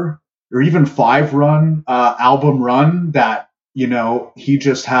 4 or even 5 run album run that he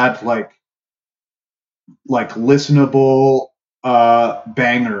just had like listenable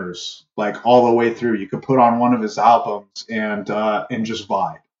bangers like all the way through. You could put on one of his albums and just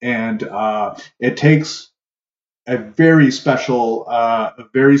vibe. And it takes a very special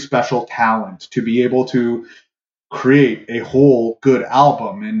talent to be able to create a whole good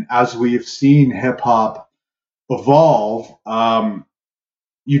album. And as we've seen hip hop evolve,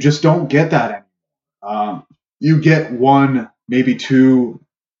 you just don't get that anymore. You get 1, maybe 2,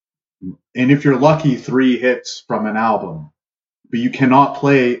 and if you're lucky, 3 hits from an album, but you cannot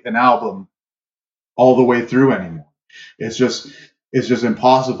play an album all the way through anymore. It's just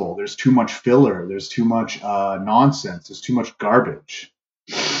impossible. There's too much filler. There's too much nonsense. There's too much garbage.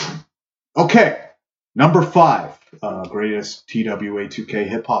 Okay, Number 5, greatest TWA2K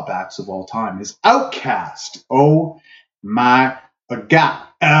hip hop acts of all time is Outkast. Oh my God.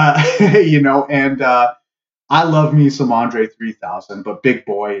 And I love me some Andre 3000, but Big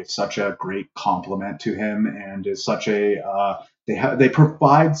Boy is such a great compliment to him, and is such a they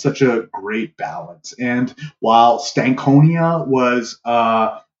provide such a great balance. And while Stankonia was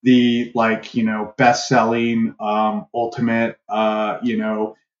the best selling ultimate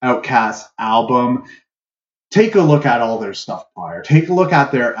Outkast album, take a look at all their stuff prior. Take a look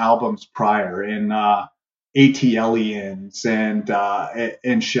at their albums prior in ATLians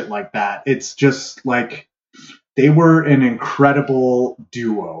and shit like that. It's just like they were an incredible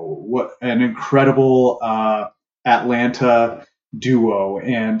duo, an incredible Atlanta duo.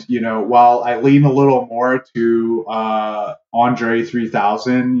 And while I lean a little more to Andre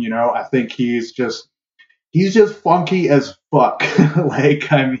 3000, I think he's just funky as fuck.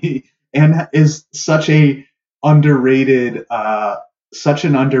 And is such an underrated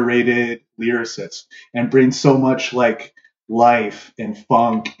lyricist, and brings so much like life and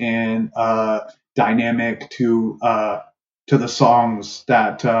funk and dynamic to the songs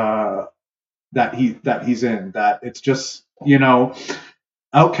that he's in. That it's just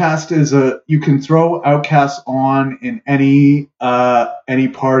Outkast is you can throw Outkast on in any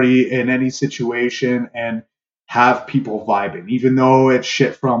party, in any situation, and have people vibing, even though it's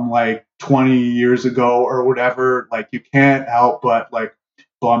shit from like 20 years ago or whatever. Like, you can't help but like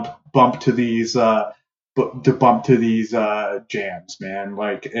bump to these jams, man.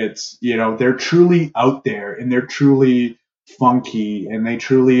 Like, it's they're truly out there, and they're truly funky, and they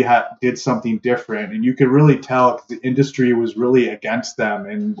truly did something different, and you could really tell, 'cause the industry was really against them,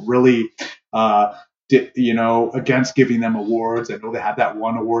 and really against giving them awards. I know they had that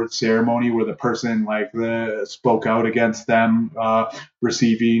one award ceremony where the person spoke out against them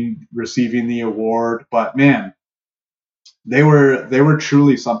receiving the award. But man, they were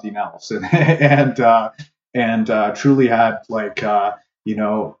truly something else, and truly had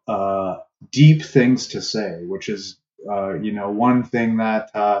deep things to say, which is one thing that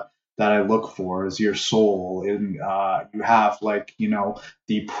I look for is your soul. And you have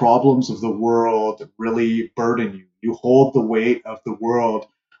the problems of the world really burden you. You hold the weight of the world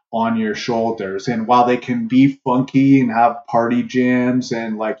on your shoulders. And while they can be funky and have party jams,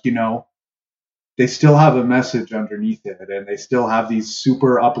 and they still have a message underneath it, and they still have these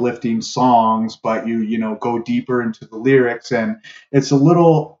super uplifting songs, but you go deeper into the lyrics, and it's a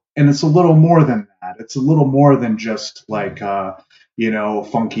little more than that. It's a little more than just funky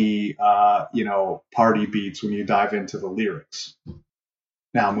party beats when you dive into the lyrics.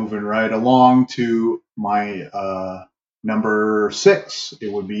 Now, moving right along to my number 6,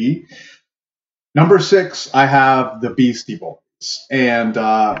 it would be number 6. I have the Beastie Boys, and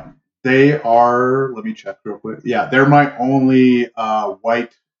they are, let me check real quick. Yeah, they're my only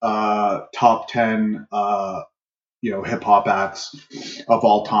white top 10 hip hop acts of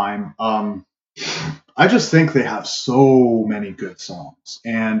all time. I just think they have so many good songs,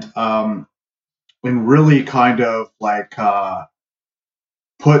 and really kind of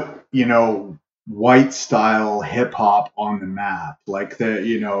put white style hip hop on the map,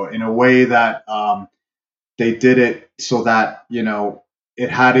 in a way that they did it so that it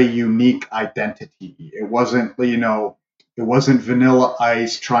had a unique identity. It wasn't Vanilla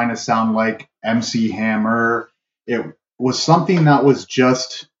Ice trying to sound like MC Hammer. It was something that was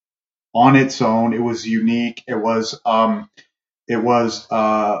just on its own. It was unique. It was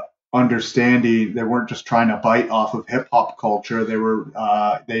understanding. They weren't just trying to bite off of hip hop culture.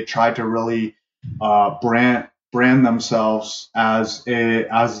 They tried to really brand themselves as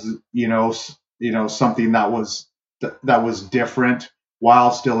something that was different,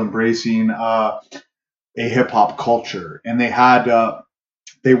 while still embracing a hip hop culture. And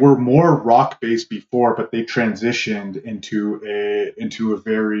they were more rock based before, but they transitioned into a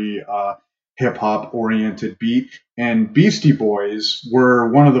very hip hop oriented beat. And Beastie Boys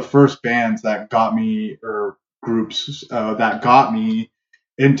were one of the first bands that got me, or groups that got me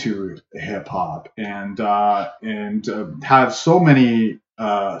into hip hop, and have so many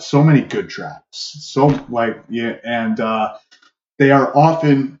good tracks. And they are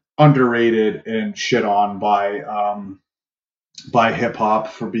often underrated and shit on by hip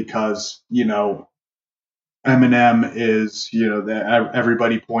hop because Eminem is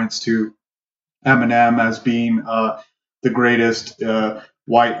everybody points to Eminem as being the greatest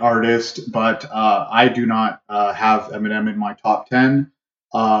white artist, but I do not have Eminem in my top 10.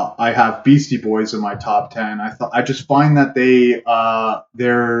 I have Beastie Boys in my top 10. I just find that they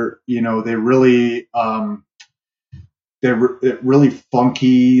really really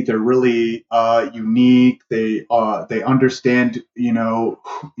funky. They're really unique. They understand,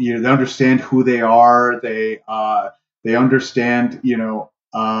 they understand who they are. They understand,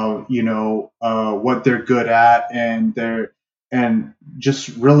 what they're good at, and and just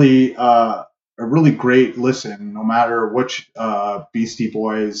really a really great listen, no matter which Beastie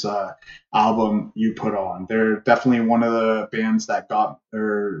Boys album you put on. They're definitely one of the bands that got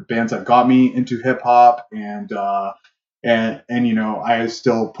me into hip hop, and I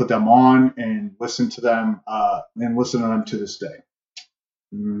still put them on and listen to them to this day.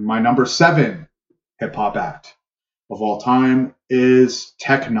 My number 7 hip hop act of all time is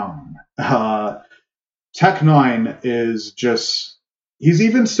Tech-9. Tech-9 is just, he's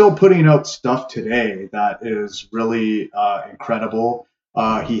even still putting out stuff today that is really incredible.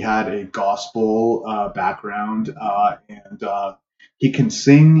 He had a gospel background, and he can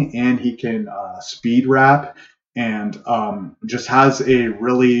sing and he can speed rap, and just has a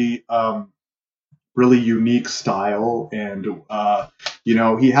really unique style. And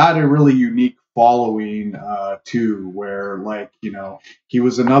he had a really unique following too, where he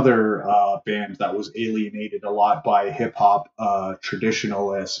was another band that was alienated a lot by hip hop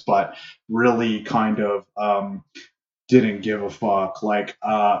traditionalists, but really kind of didn't give a fuck.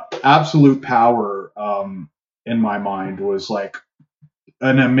 Absolute Power, in my mind, was like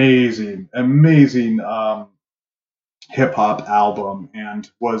an amazing hip hop album,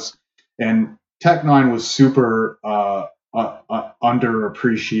 and Tech-9 was super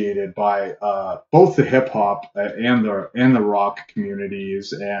underappreciated by both the hip hop and the rock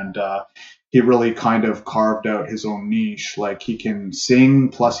communities, and he really kind of carved out his own niche. Like, he can sing,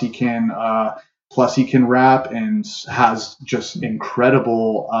 plus he can rap, and has just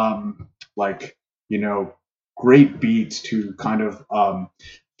incredible great beats to kind of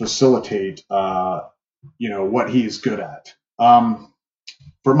facilitate what he's good at.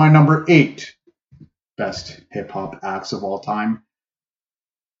 For my number 8 best hip hop acts of all time,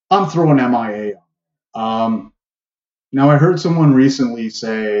 I'm throwing MIA on. Now, I heard someone recently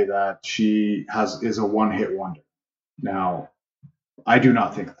say that she is a one-hit wonder. Now, I do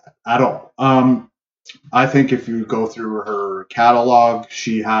not think that at all. I think if you go through her catalog,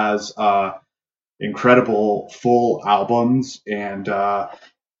 she has incredible full albums and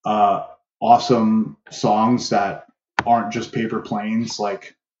awesome songs that aren't just paper planes,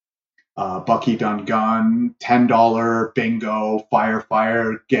 like Bucky Dun Gun, $10, Bingo, Fire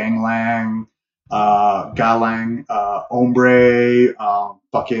Fire, Ganglang, Galang, Ombre,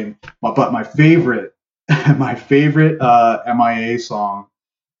 but my favorite MIA song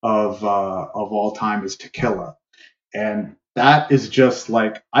of all time is Tequila. And that is just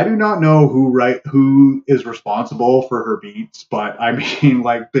like, I do not know who is responsible for her beats, but I mean,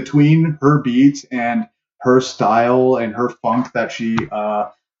 like, between her beats and her style and her funk that she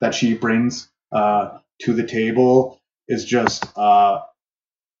brings to the table is just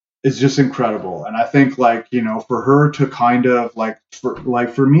incredible. And I think, for her to kind of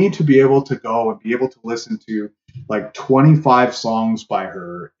for me to be able to go and be able to listen to 25 songs by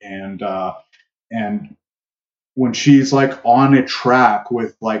her, and when she's on a track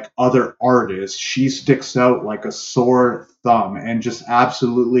with other artists, she sticks out like a sore thumb, and just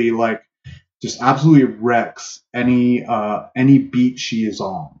absolutely wrecks any beat she is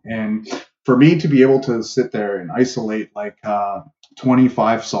on. And for me to be able to sit there and isolate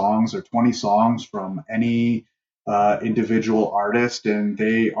 25 songs or 20 songs from any individual artist, and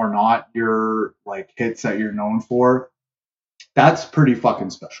they are not your hits that you're known for, that's pretty fucking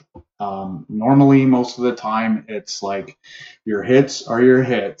special. Normally, most of the time, it's your hits are your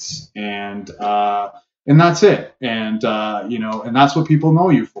hits, and that's it. And and that's what people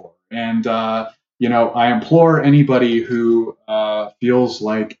know you for. And I implore anybody who feels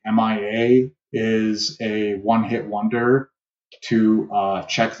like MIA is a one-hit wonder to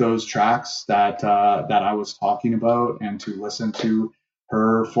check those tracks that I was talking about, and to listen to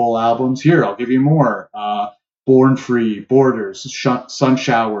her full albums. Here, I'll give you more. Born Free, Borders, Sun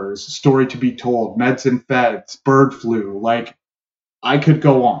Showers, Story to Be Told, Meds and Feds, Bird Flu. I could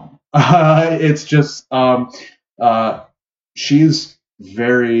go on. It's just, she's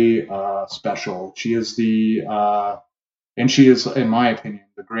very special. She is and she is, in my opinion,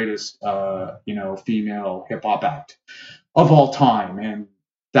 the greatest, female hip hop act of all time. And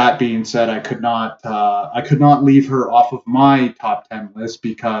that being said, I could not leave her off of my top 10 list,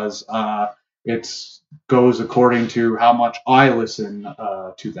 because it goes according to how much I listen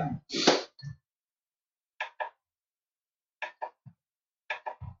to them.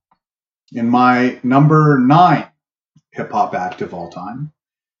 In my number 9 hip hop act of all time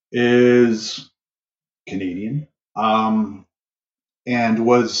is Canadian, and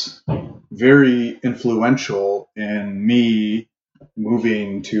was very influential in me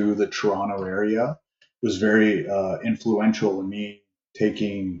moving to the Toronto area. Was very influential in me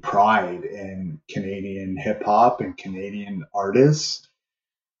taking pride in Canadian hip hop and Canadian artists.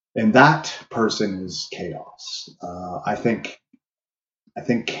 And that person is Chaos. I think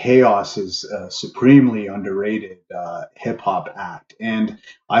Chaos is a supremely underrated hip hop act, and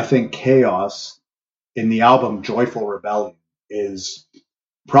I think Chaos in the album Joyful Rebellion is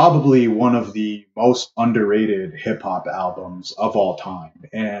probably one of the most underrated hip hop albums of all time,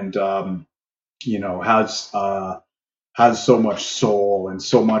 and has so much soul and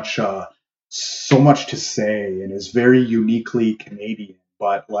so much to say, and is very uniquely Canadian.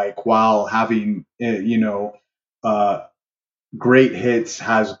 But like while having uh, great hits,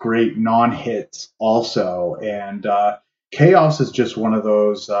 has great non-hits also, and Chaos is just one of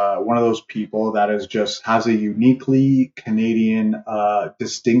those people that is just has a uniquely Canadian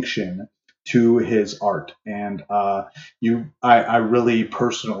distinction to his art, and I really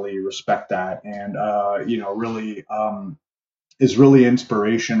personally respect that, and really is really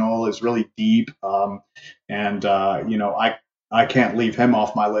inspirational, is really deep, and I can't leave him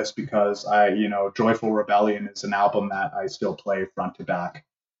off my list because Joyful Rebellion is an album that I still play front to back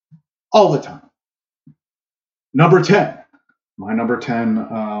all the time. Number 10, my number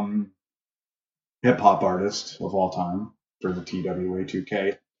 10 hip hop artist of all time for the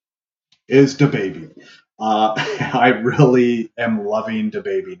TWA2K is DaBaby. I really am loving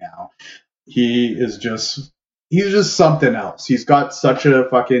DaBaby now. He's just something else. He's got such a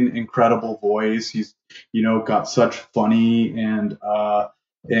fucking incredible voice. He's got such funny and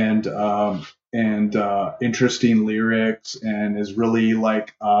interesting lyrics, and is really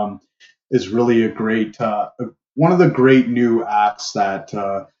a great one of the great new acts that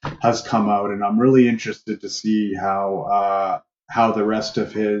has come out, and I'm really interested to see how the rest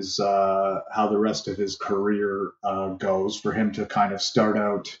of his career goes, for him to kind of start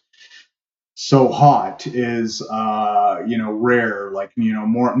out so hot is rare. Like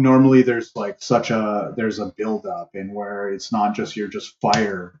more normally there's a build up, and where it's not just you're just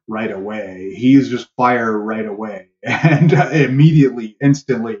fire right away. He's just fire right away, and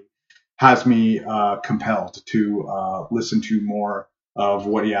instantly has me compelled to listen to more of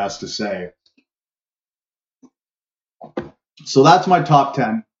what he has to say. So that's my top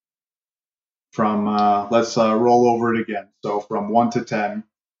 10 from let's roll over it again. So from 1 to 10: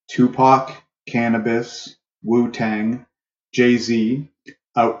 Tupac, Cannabis, Wu-Tang, Jay-Z,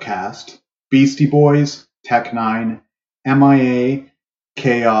 Outkast, Beastie Boys, Tech-N9ne, MIA,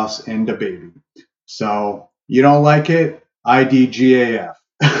 Chaos, and DaBaby. So you don't like it? IDGAF.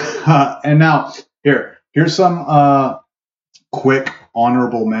 And now here's some quick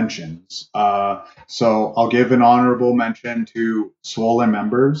honorable mentions. So I'll give an honorable mention to Swollen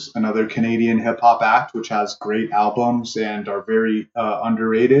Members, another Canadian hip hop act which has great albums and are very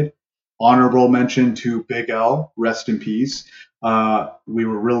underrated. Honorable mention to Big L, rest in peace. We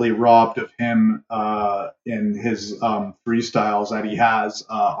were really robbed of him in his freestyles that he has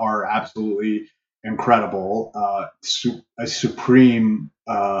are absolutely incredible. A supreme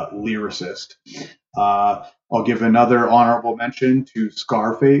lyricist. I'll give another honorable mention to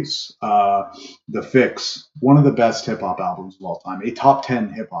Scarface, The Fix, one of the best hip hop albums of all time, a top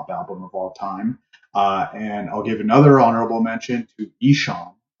 10 hip hop album of all time. And I'll give another honorable mention to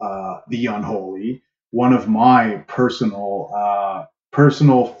Esham, The Unholy, one of my personal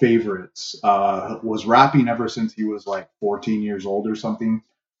favorites. Was rapping ever since he was like 14 years old or something,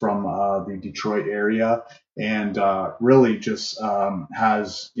 from the Detroit area, and really just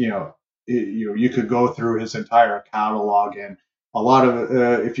has you could go through his entire catalog, and a lot of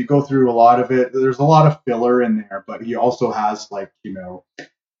if you go through a lot of it, there's a lot of filler in there, but he also has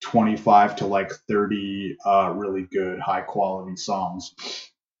 25 to 30 really good high quality songs.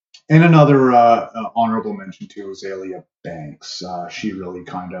 And another honorable mention to Azalea Banks. She really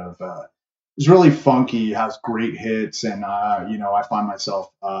kind of is really funky, has great hits, and I find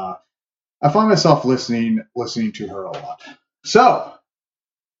myself listening to her a lot. So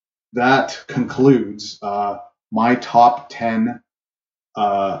that concludes my top 10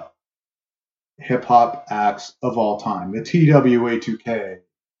 hip hop acts of all time, the TWA2K,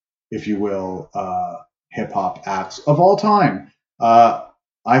 if you will, hip hop acts of all time.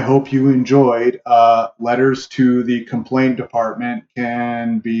 I hope you enjoyed. Letters to the complaint department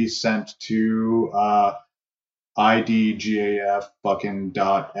can be sent to idgaf fucking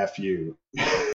 .fu.